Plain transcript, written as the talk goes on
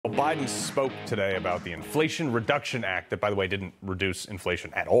Biden spoke today about the Inflation Reduction Act that, by the way, didn't reduce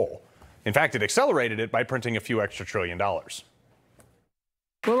inflation at all. In fact, it accelerated it by printing a few extra $1 trillion. Well,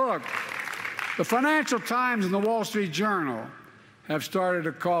 look, the Financial Times and the Wall Street Journal have started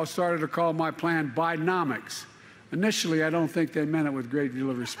to call my plan Bidenomics. Initially, I don't think they meant it with a great deal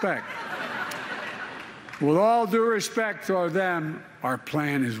of respect. With all due respect toward them, our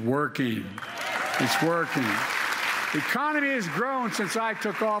plan is working. It's working. The economy has grown since I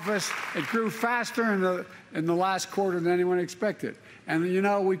took office. It grew faster in the last quarter than anyone expected. And, you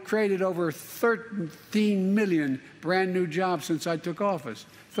know, we created over 13 million brand new jobs since I took office.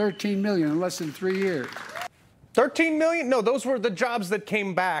 13 million in less than 3 years. 13 million? No, those were the jobs that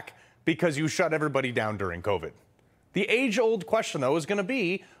came back because you shut everybody down during COVID. The age-old question, though, is going to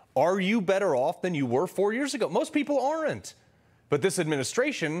be, are you better off than you were 4 years ago? Most people aren't. But this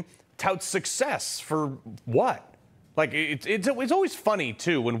administration touts success for what? Like, it's always funny,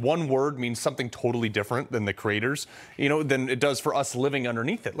 too, when one word means something totally different than the creators, you know, than it does for us living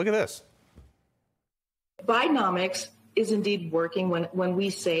underneath it. Look at this. Bidenomics is indeed working when we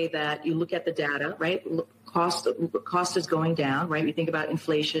say that you look at the data, right? Cost is going down, right? We think about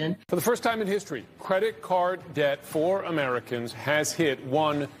inflation. For the first time in history, credit card debt for Americans has hit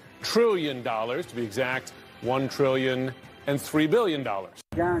 $1 trillion, to be exact, $1,003 billion.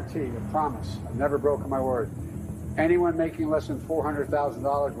 Guarantee, a promise. I've never broken my word. Anyone making less than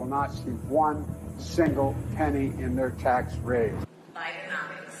 $400,000 will not see one single penny in their tax raise.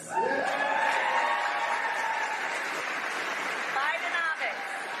 Bidenomics.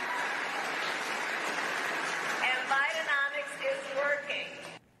 And Bidenomics is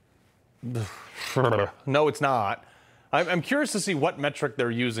working. No, it's not. I'm curious to see what metric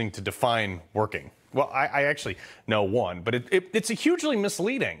they're using to define working. Well, I actually know one, but it's hugely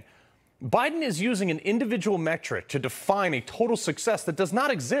misleading. Biden is using an individual metric to define a total success that does not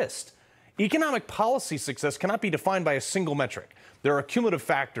exist. Economic policy success cannot be defined by a single metric. There are cumulative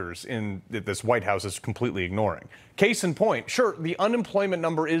factors that this White House is completely ignoring. Case in point, sure, the unemployment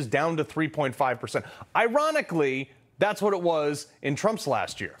number is down to 3.5%. Ironically, that's what it was in Trump's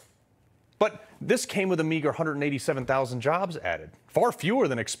last year. But this came with a meager 187,000 jobs added, far fewer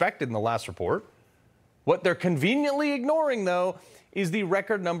than expected in the last report. What they're conveniently ignoring, though, is the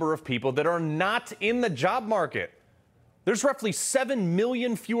record number of people that are not in the job market. There's roughly 7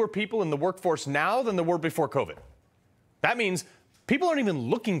 million fewer people in the workforce now than there were before COVID. That means people aren't even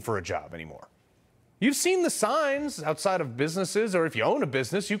looking for a job anymore. You've seen the signs outside of businesses, or if you own a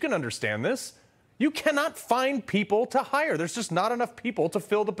business, you can understand this. You cannot find people to hire. There's just not enough people to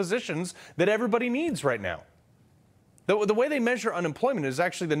fill the positions that everybody needs right now. The way they measure unemployment is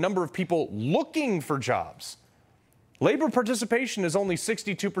actually the number of people looking for jobs. Labor participation is only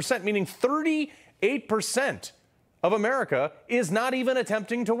 62%, meaning 38% of America is not even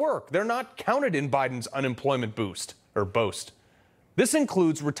attempting to work. They're not counted in Biden's unemployment boost or boast. This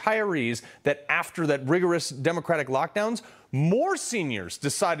includes retirees that after that rigorous Democratic lockdowns, more seniors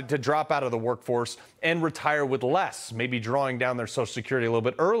decided to drop out of the workforce and retire with less, maybe drawing down their Social Security a little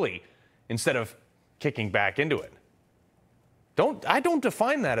bit early instead of kicking back into it. I don't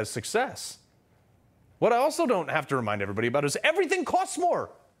define that as success. What I also don't have to remind everybody about is everything costs more.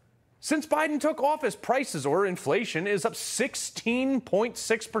 Since Biden took office, prices or inflation is up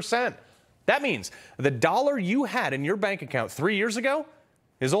 16.6%. That means the dollar you had in your bank account 3 years ago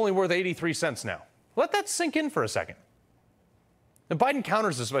is only worth 83 cents now. Let that sink in for a second. And Biden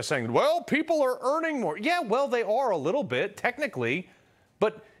counters this by saying, well, people are earning more. Yeah, well, they are a little bit, technically.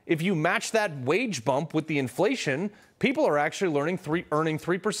 But if you match that wage bump with the inflation, people are actually earning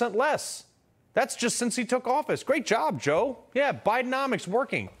 3% less. That's just since he took office. Great job, Joe. Yeah, Bidenomics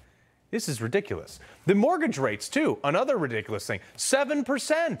working. This is ridiculous. The mortgage rates, too, another ridiculous thing.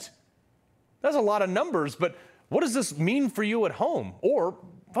 7%. That's a lot of numbers, but what does this mean for you at home? Or,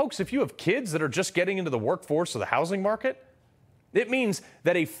 folks, if you have kids that are just getting into the workforce or the housing market, it means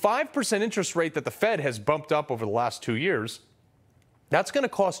that a 5% interest rate that the Fed has bumped up over the last 2 years, that's going to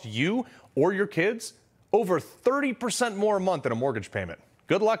cost you or your kids over 30% more a month in a mortgage payment.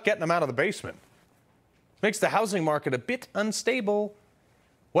 Good luck getting them out of the basement. Makes the housing market a bit unstable.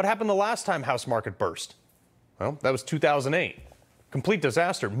 What happened the last time house market burst? Well, that was 2008. Complete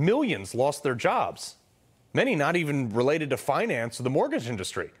disaster. Millions lost their jobs. Many not even related to finance or the mortgage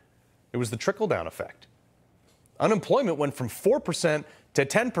industry. It was the trickle-down effect. Unemployment went from 4% to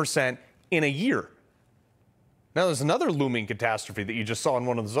 10% in a year. Now, there's another looming catastrophe that you just saw in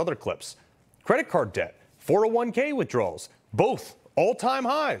one of those other clips. Credit card debt, 401k withdrawals, both all-time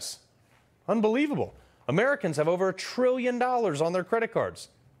highs. Unbelievable. Americans have over $1 trillion on their credit cards.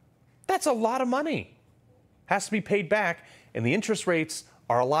 That's a lot of money. Has to be paid back, and the interest rates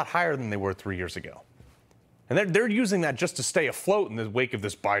are a lot higher than they were 3 years ago. And they're using that just to stay afloat in the wake of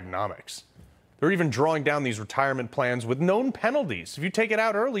this Bidenomics. They're even drawing down these retirement plans with known penalties. If you take it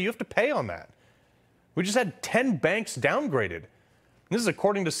out early, you have to pay on that. We just had 10 banks downgraded. This is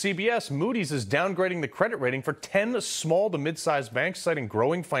according to CBS. Moody's is downgrading the credit rating for 10 small to mid-sized banks, citing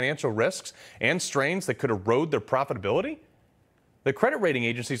growing financial risks and strains that could erode their profitability. The credit rating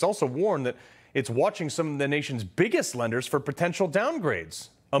agencies also warned that it's watching some of the nation's biggest lenders for potential downgrades.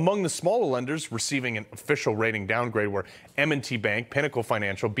 Among the smaller lenders receiving an official rating downgrade were M&T Bank, Pinnacle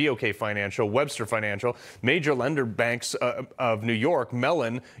Financial, BOK Financial, Webster Financial, major lender banks of New York,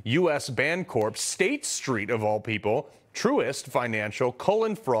 Mellon, U.S. Bancorp, State Street of all people, Truist Financial,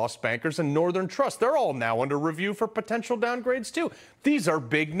 Cullen Frost Bankers, and Northern Trust. They're all now under review for potential downgrades too. These are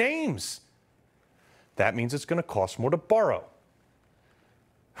big names. That means it's going to cost more to borrow.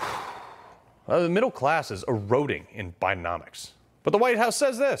 The middle class is eroding in Bidenomics. But the White House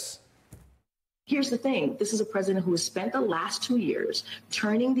says this. Here's the thing. This is a president who has spent the last 2 years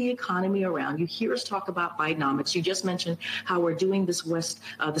turning the economy around. You hear us talk about Bidenomics. You just mentioned how we're doing this West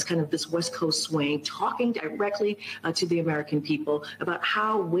Coast swing, talking directly to the American people about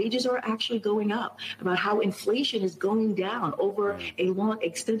how wages are actually going up, about how inflation is going down over a long,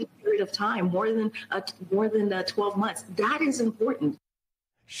 extended period of time, more than 12 months. That is important.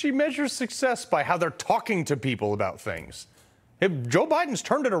 She measures success by how they're talking to people about things. If Joe Biden's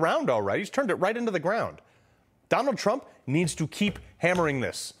turned it around all right. He's turned it right into the ground. Donald Trump needs to keep hammering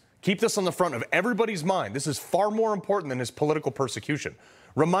this. Keep this on the front of everybody's mind. This is far more important than his political persecution.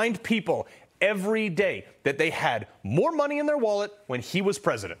 Remind people every day that they had more money in their wallet when he was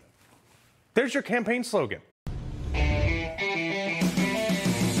president. There's your campaign slogan.